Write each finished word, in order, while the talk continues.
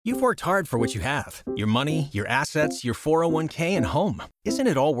You've worked hard for what you have. Your money, your assets, your 401k, and home. Isn't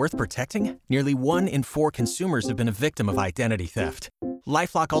it all worth protecting? Nearly 1 in 4 consumers have been a victim of identity theft.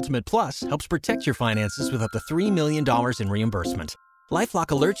 LifeLock Ultimate Plus helps protect your finances with up to $3 million in reimbursement. LifeLock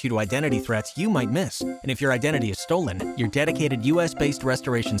alerts you to identity threats you might miss. And if your identity is stolen, your dedicated U.S.-based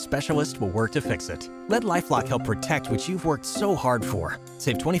restoration specialist will work to fix it. Let LifeLock help protect what you've worked so hard for.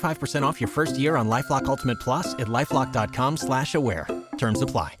 Save 25% off your first year on LifeLock Ultimate Plus at LifeLock.com/aware. Terms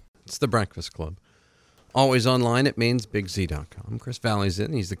apply. It's the Breakfast Club. Always online at mainsbigz.com. Chris Valley's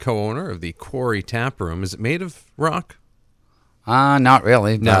in. He's the co-owner of the Quarry Tap Room. Is it made of rock? Not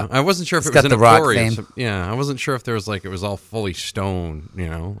really. No, I wasn't sure if it was in a quarry. Yeah, I wasn't sure if there was it was all fully stone,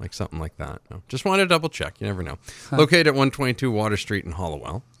 like something like that. No. Just wanted to double check. You never know. Located at 122 Water Street in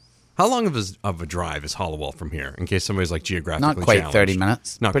Hollowell. How long of a drive is Hollowell from here? In case somebody's geographically not quite challenged. 30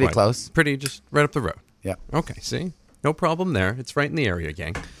 minutes. Not pretty quite. Close. Pretty just right up the road. Yeah. Okay. See, no problem there. It's right in the area,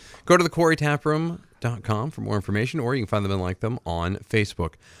 gang. Go to thequarrytaproom.com for more information, or you can find them and like them on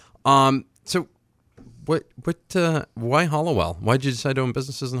Facebook. So. Why Hollowell? Why did you decide to own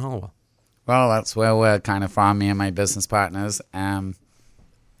businesses in Hollowell? Well, that's where we're kind of from, me and my business partners. There's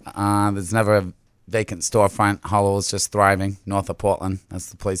never a vacant storefront. Hollowell's just thriving. North of Portland. That's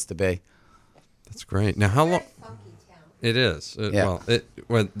the place to be. That's great. Now, how long? It is. Yeah.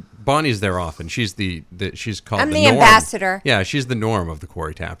 Well, Bonnie's there often. She's she's called I'm the the norm. ambassador. Yeah, she's the norm of the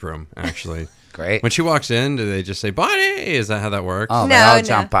Quarry Tap Room, actually. Great. When she walks in, do they just say, Bonnie? Is that how that works? Oh, they all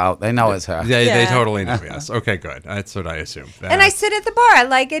jump out. They know it's her. They totally know, yes. Okay, good. That's what I assumed. And I sit at the bar. I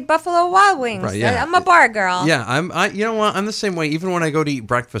like it, Buffalo Wild Wings. Right, yeah. I'm a bar girl. Yeah, you know what? I'm the same way. Even when I go to eat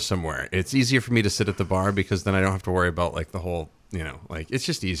breakfast somewhere, it's easier for me to sit at the bar because then I don't have to worry about the whole, it's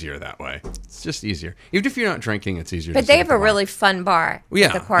just easier that way. It's just easier. Even if you're not drinking, it's easier. But to they sit have at the a bar. really fun bar. Yeah,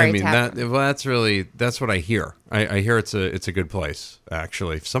 at the Quarry Tap Room. That's what I hear. I hear it's a good place,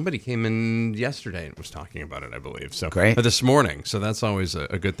 actually. Somebody came in yesterday and was talking about it, I believe. So great. This morning, so that's always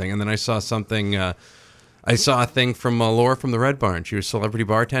a good thing. And then I saw something. I saw a thing from Laura from the Red Barn. She was celebrity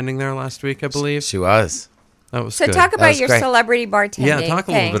bartending there last week, I believe. She was. That was so good. talk about your great. celebrity bartending. Yeah, talk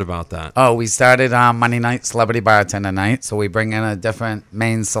a little thing. bit about that. Oh, we started on Monday night, Celebrity Bartender Night. So we bring in a different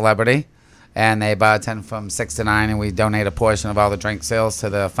main celebrity, and they bartend from 6 to 9, and we donate a portion of all the drink sales to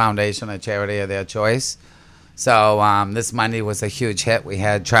the foundation, a charity of their choice. So this Monday was a huge hit. We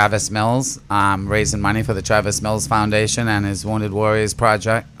had Travis Mills raising money for the Travis Mills Foundation and his Wounded Warriors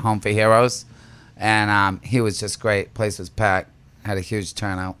Project, Home for Heroes. And he was just great. Place was packed. Had a huge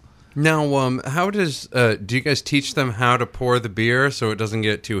turnout. Now, how does do you guys teach them how to pour the beer so it doesn't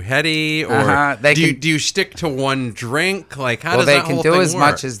get too heady, or do you stick to one drink? How does that whole thing work? They can do as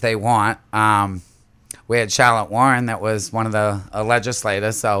much as they want. We had Charlotte Warren, that was one of the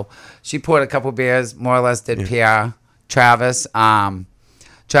legislators, so she poured a couple beers, more or less did PR. Travis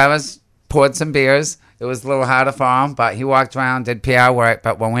poured some beers. It was a little harder for him, but he walked around, did PR work.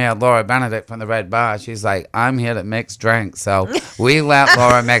 But when we had Laura Benedict from the Red Bar, she's like, I'm here to mix drinks. So we let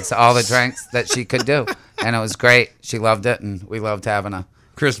Laura mix all the drinks that she could do. And it was great. She loved it, and we loved having her.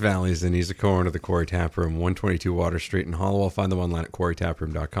 Chris Valley's in. He's a co-owner of the Quarry Tap Room, 122 Water Street in Hollowell. Find them online at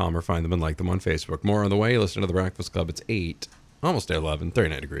quarrytaproom.com or find them and like them on Facebook. More on the way. Listen to The Breakfast Club. It's 8, almost 11,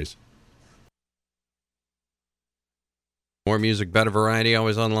 39 degrees. More music, better variety,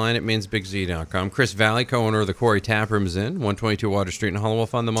 always online at mainsbigz.com. Chris Valley, co-owner of the Quarry Tap Room, is in. 122 Water Street in Hollowell.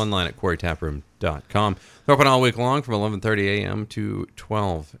 Find them online at quarrytaproom.com. They're open all week long from 11:30 a.m. to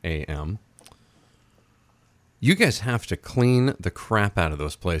 12 a.m. You guys have to clean the crap out of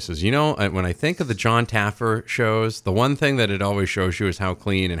those places. When I think of the John Taffer shows, the one thing that it always shows you is how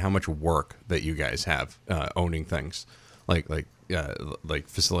clean and how much work that you guys have owning things like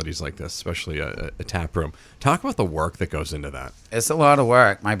facilities like this, especially a tap room. Talk about the work that goes into that. It's a lot of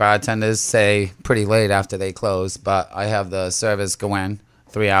work. My bartenders stay pretty late after they close, but I have the servers go in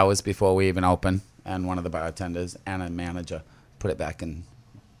 3 hours before we even open, and one of the bartenders and a manager put it back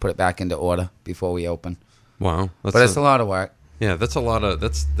into order before we open. Wow, but it's a lot of work. Yeah, that's a lot of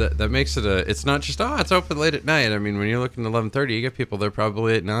that makes it it's not just it's open late at night. I mean, when you're looking at 11:30, you get people there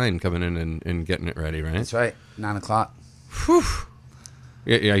probably at 9 coming in and getting it ready, right? That's right, 9 o'clock. Whew.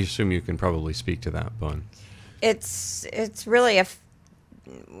 Yeah, I assume you can probably speak to that, Bun. It's really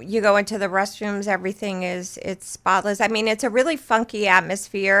you go into the restrooms, everything it's spotless. I mean, it's a really funky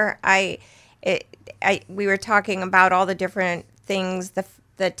atmosphere. We were talking about all the different things,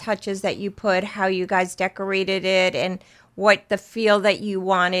 the touches that you put, how you guys decorated it, and what the feel that you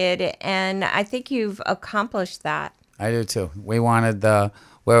wanted, and I think you've accomplished that. I do too. We wanted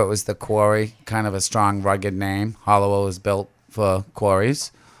where it was the Quarry, kind of a strong, rugged name. Hollowell was built for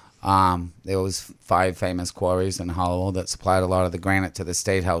quarries. There was 5 famous quarries in Hollowell that supplied a lot of the granite to the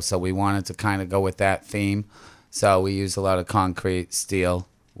State House. So we wanted to kind of go with that theme. So we used a lot of concrete, steel,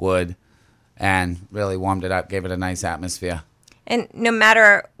 wood, and really warmed it up, gave it a nice atmosphere. And no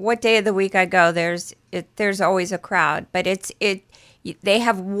matter what day of the week I go, there's always a crowd. But they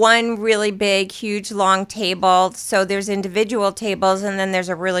have one really big, huge, long table. So there's individual tables, and then there's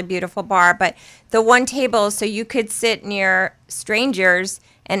a really beautiful bar. But the one table, so you could sit near strangers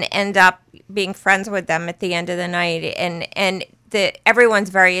and end up being friends with them at the end of the night. And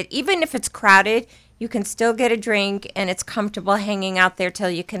everyone's even if it's crowded, you can still get a drink, and it's comfortable hanging out there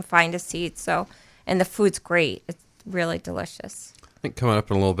till you can find a seat. So, and the food's great. It's really delicious. I think coming up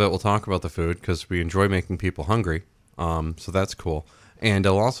in a little bit, we'll talk about the food because we enjoy making people hungry. So that's cool. And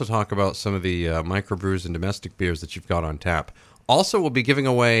I'll also talk about some of the microbrews and domestic beers that you've got on tap. Also, we'll be giving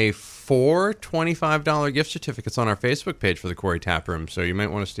away 4 $25 gift certificates on our Facebook page for the Quarry Tap Room, so you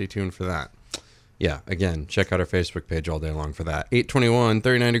might want to stay tuned for that. Yeah, again, check out our Facebook page all day long for that. 821,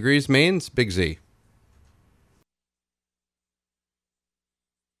 39 degrees, Maine's Big Z.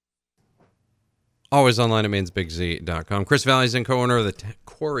 Always online at mainsbigz.com. Chris Vallee's in co-owner of the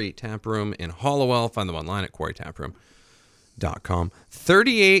Quarry Tap Room in Hollowell. Find them online at quarrytaproom.com.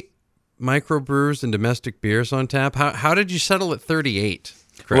 38 microbrews and domestic beers on tap. How did you settle at 38?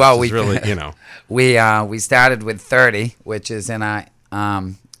 Chris, well, we started with 30, which is in a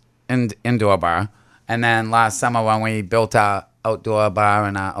indoor bar, and then last summer when we built our outdoor bar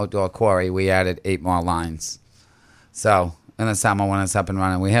and our outdoor quarry, we added 8 more lines. So in the summer when it's up and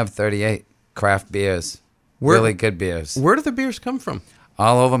running, we have 38 craft beers, really good beers. Where do the beers come from?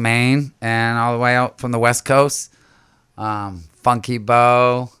 All over Maine and all the way out from the West Coast. Funky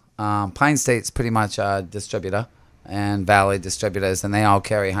Bow, Pine State's pretty much a distributor, and Vallee distributors, and they all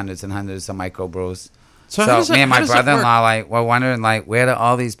carry hundreds and hundreds of microbrews. So me and my brother-in-law, we're wondering, where do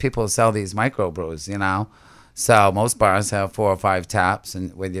all these people sell these microbrews, you know? So most bars have 4 or 5 taps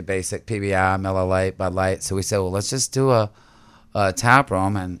and with your basic PBR, Miller Lite, Bud Light. So we said, well, let's just do a tap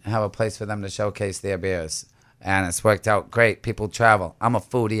room and have a place for them to showcase their beers. And it's worked out great. People travel. I'm a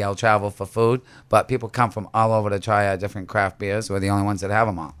foodie. I'll travel for food. But people come from all over to try our different craft beers. We're the only ones that have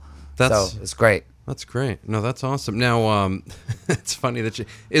them all. So it's great. That's great. No, that's awesome. Now, it's funny that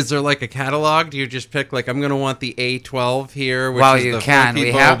is there a catalog? Do you just pick I'm going to want the A12 here, which is the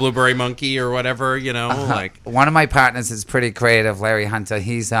Funky Bow, Blueberry Monkey or whatever, One of my partners is pretty creative, Larry Hunter.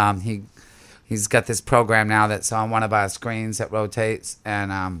 He's got this program now that's on one of our screens that rotates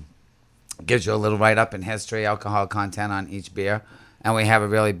and gives you a little write-up in history, alcohol content on each beer. And we have a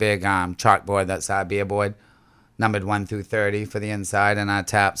really big chalkboard that's our beer board, numbered 1 through 30 for the inside, and our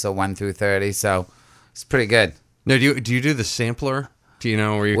taps are 1 through 30. So it's pretty good. Now, do you do the sampler? Do you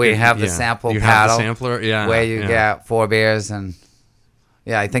know where you We have the sample paddle. Have the sampler? Yeah. Where you get 4 beers and,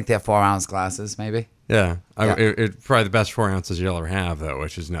 I think they're 4-ounce glasses maybe. Yeah. It's probably the best 4 ounces you'll ever have, though,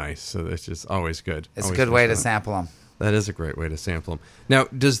 which is nice. So it's just always good. It's a good way to sample them. That is a great way to sample them. Now,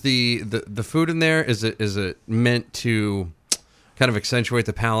 does the food in there, is it meant to kind of accentuate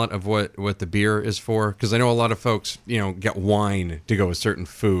the palate of what the beer is for? Because I know a lot of folks, get wine to go with certain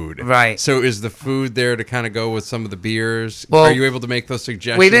food. Right. So is the food there to kind of go with some of the beers? Well, are you able to make those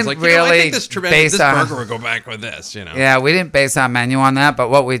suggestions? We didn't really I think this burger would go back with this, Yeah, we didn't base our menu on that, but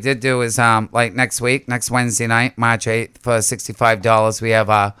what we did do is next Wednesday night, March 8th, for $65, we have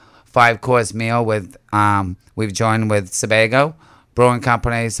a 5-course meal with we've joined with Sebago Brewing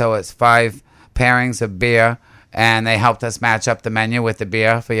Company, so it's 5 pairings of beer, and they helped us match up the menu with the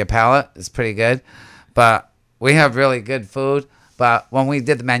beer for your palate. It's pretty good, but we have really good food. But when we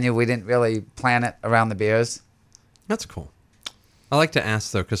did the menu, we didn't really plan it around the beers. That's cool. I like to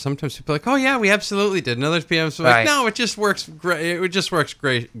ask though, because sometimes people are like, "Oh yeah, we absolutely did." And other people are like, "No, it just works great. It just works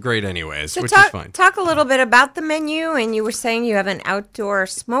great anyways," so which is fine. Talk a little bit about the menu, and you were saying you have an outdoor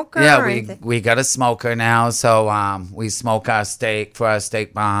smoker. Yeah, we got a smoker now, so we smoke our steak for our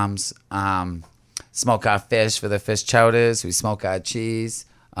steak bombs. Smoke our fish for the fish chowders. We smoke our cheese,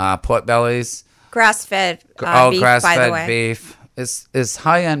 pork bellies. Grass-fed beef, grass-fed by the way. Beef. It's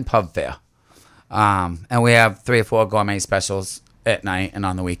high-end pub fare. And we have 3 or 4 gourmet specials at night and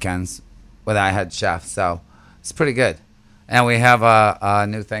on the weekends with our head chef. So it's pretty good. And we have a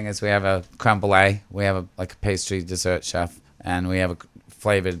new thing is we have a creme brulee. We have a pastry dessert chef, and we have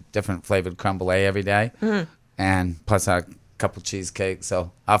a different flavored creme brulee every day. Mm-hmm. And plus a couple cheesecakes.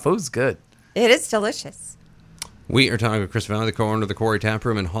 So our food's good. It is delicious. We are talking with Chris Vallee, the co-owner of the Quarry Tap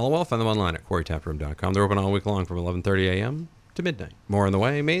Room in Hollowell. Find them online at quarrytaproom.com. They're open all week long from 11:30 a.m. to midnight. More on the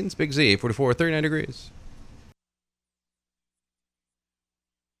way. Maine's Big Z, 44, 39 degrees.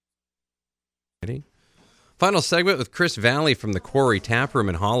 Ready? Final segment with Chris Vallee from the Quarry Taproom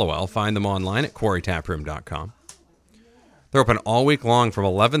in Hollowell. Find them online at quarrytaproom.com. They're open all week long from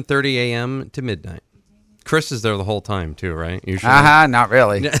 11:30 a.m. to midnight. Chris is there the whole time, too, right? Usually. Not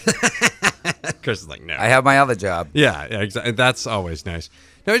really. Chris is like, no. I have my other job. Yeah, exactly. That's always nice.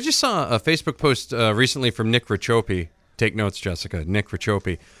 Now, I just saw a Facebook post recently from Nick Richopi. Take notes, Jessica. Nick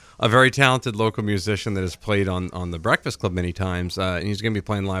Richopi, a very talented local musician that has played on the Breakfast Club many times. And he's going to be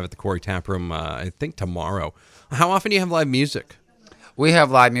playing live at the Quarry Taproom, I think, tomorrow. How often do you have live music? We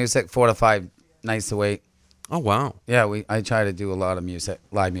have live music 4 to 5 nights a week. Oh, wow. Yeah, I try to do a lot of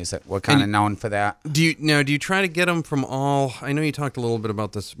live music. We're kind of known for that. Do you try to get them from all? I know you talked a little bit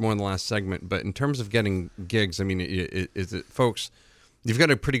about this more in the last segment, but in terms of getting gigs, I mean, is it folks? You've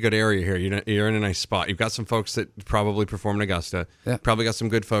got a pretty good area here. You're in a nice spot. You've got some folks that probably perform in Augusta. Yeah. Probably got some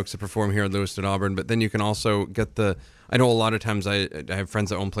good folks that perform here in Lewiston, Auburn. But then you can also get I know a lot of times I have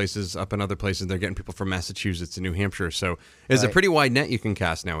friends that own places up in other places. They're getting people from Massachusetts and New Hampshire. So it's a pretty wide net you can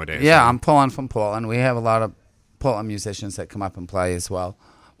cast nowadays. Yeah, I'm pulling from Portland. We have a lot of Portland musicians that come up and play as well,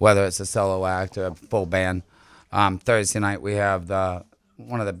 whether it's a solo act or a full band. Thursday night we have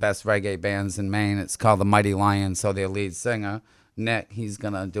one of the best reggae bands in Maine. It's called the Mighty Lions. So their lead singer, Nick, he's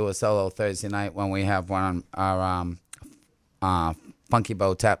going to do a solo Thursday night when we have one on our Funky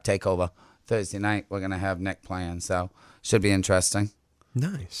Bow Tap Takeover. Thursday night we're going to have Nick playing, so should be interesting.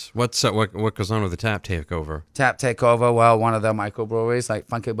 Nice. What goes on with the Tap Takeover? Tap Takeover, well, one of the microbreweries like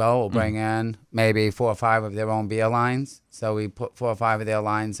Funky Bow will bring in maybe 4 or 5 of their own beer lines. So we put 4 or 5 of their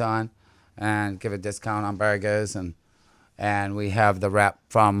lines on and give a discount on burgers. And we have the rep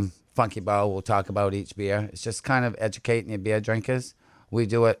from Funky Bow. We'll talk about each beer. It's just kind of educating your beer drinkers. We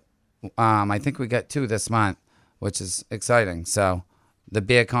do it, I think we got 2 this month, which is exciting. So the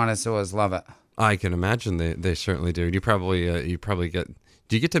beer connoisseurs love it. I can imagine they certainly do. You probably get.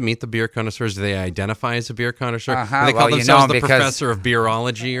 Do you get to meet the beer connoisseurs? Do they identify as a beer connoisseur? Do they call themselves the professor of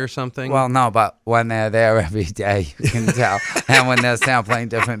beerology or something? Well, no, but when they're there every day, you can tell. And when they're sampling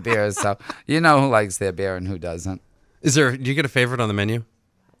different beers, so you know who likes their beer and who doesn't. Do you get a favorite on the menu?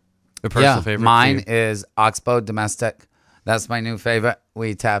 A personal favorite? Mine is Oxbow Domestic. That's my new favorite.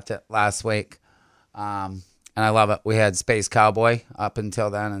 We tapped it last week. And I love it. We had Space Cowboy up until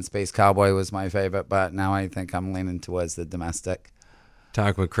then, and Space Cowboy was my favorite, but now I think I'm leaning towards the domestic.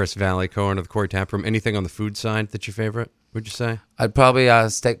 Talk with Chris Vallee, co-owner of the Quarry Taproom. Anything on the food side that's your favorite, would you say? I'd probably,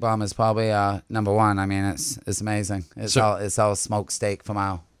 Steak Bomb is probably number 1. I mean, it's amazing. It's all smoked steak from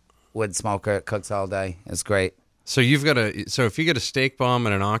our wood smoker. It cooks all day. It's great. So if you get a Steak Bomb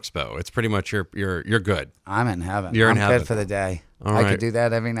and an Oxbow, it's pretty much you're good. I'm in heaven. I'm good for the day. I could do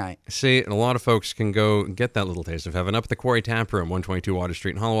that every night. See, and a lot of folks can go get that little taste of heaven up at the Quarry Taproom, 122 Water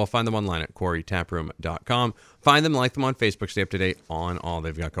Street in Hollowell. Find them online at quarrytaproom.com. Find them, like them on Facebook. Stay up to date on all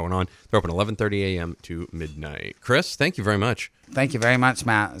they've got going on. They're open 11:30 a.m. to midnight. Chris, thank you very much. Thank you very much,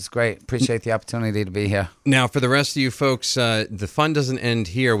 Matt. It's great. Appreciate the opportunity to be here. Now, for the rest of you folks, the fun doesn't end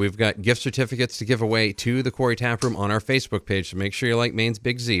here. We've got gift certificates to give away to the Quarry Taproom on our Facebook page. So make sure you like Maine's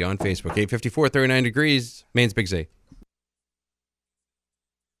Big Z on Facebook. 854 39 degrees, Maine's Big Z.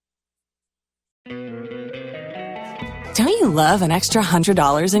 Don't you love an extra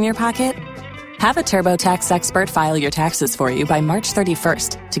 $100 in your pocket? Have a TurboTax expert file your taxes for you by March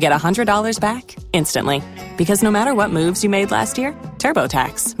 31st to get $100 back instantly. Because no matter what moves you made last year,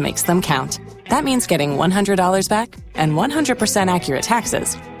 TurboTax makes them count. That means getting $100 back and 100% accurate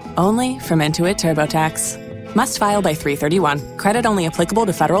taxes, only from Intuit TurboTax. Must file by 3/31. Credit only applicable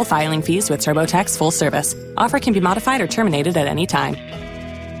to federal filing fees with TurboTax full service. Offer can be modified or terminated at any time.